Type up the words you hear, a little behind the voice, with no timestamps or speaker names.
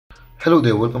Hello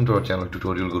there, welcome to our channel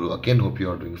Tutorial Guru. Again, hope you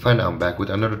are doing fine. I'm back with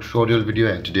another tutorial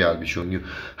video, and today I'll be showing you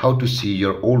how to see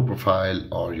your old profile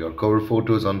or your cover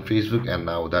photos on Facebook. And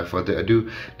now without further ado,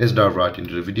 let's dive right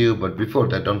into the video. But before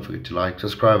that, don't forget to like,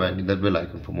 subscribe and hit that bell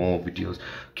icon for more videos.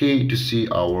 Okay, to see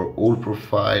our old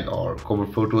profile or cover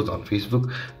photos on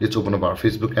Facebook, let's open up our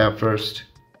Facebook app first.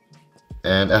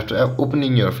 And after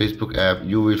opening your Facebook app,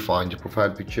 you will find your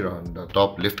profile picture on the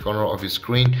top left corner of your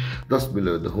screen, just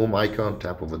below the home icon.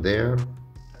 Tap over there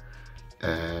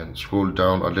and scroll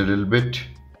down a little bit,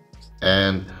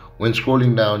 and when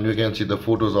scrolling down you can see the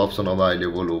photos option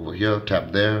available over here.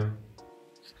 Tap there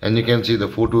and you can see the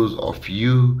photos of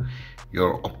you,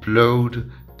 your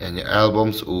upload and your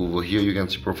albums over here. You can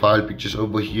see profile pictures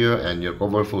over here and your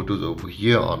cover photos over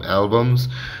here on albums.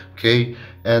 Okay,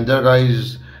 and there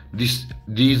guys,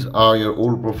 these are your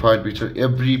old profile picture.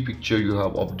 Every picture you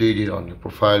have updated on your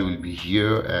profile will be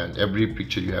here, and every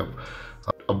picture you have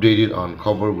updated on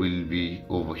cover will be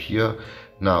over here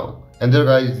now. And there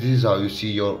guys, this is how you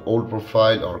see your old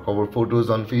profile or cover photos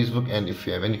on Facebook. And if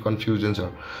you have any confusions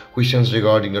or questions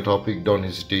regarding the topic, don't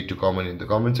hesitate to comment in the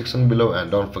comment section below, and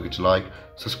don't forget to like,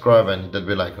 subscribe and hit that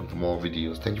bell icon for more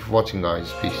videos. Thank you for watching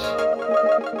guys. Peace.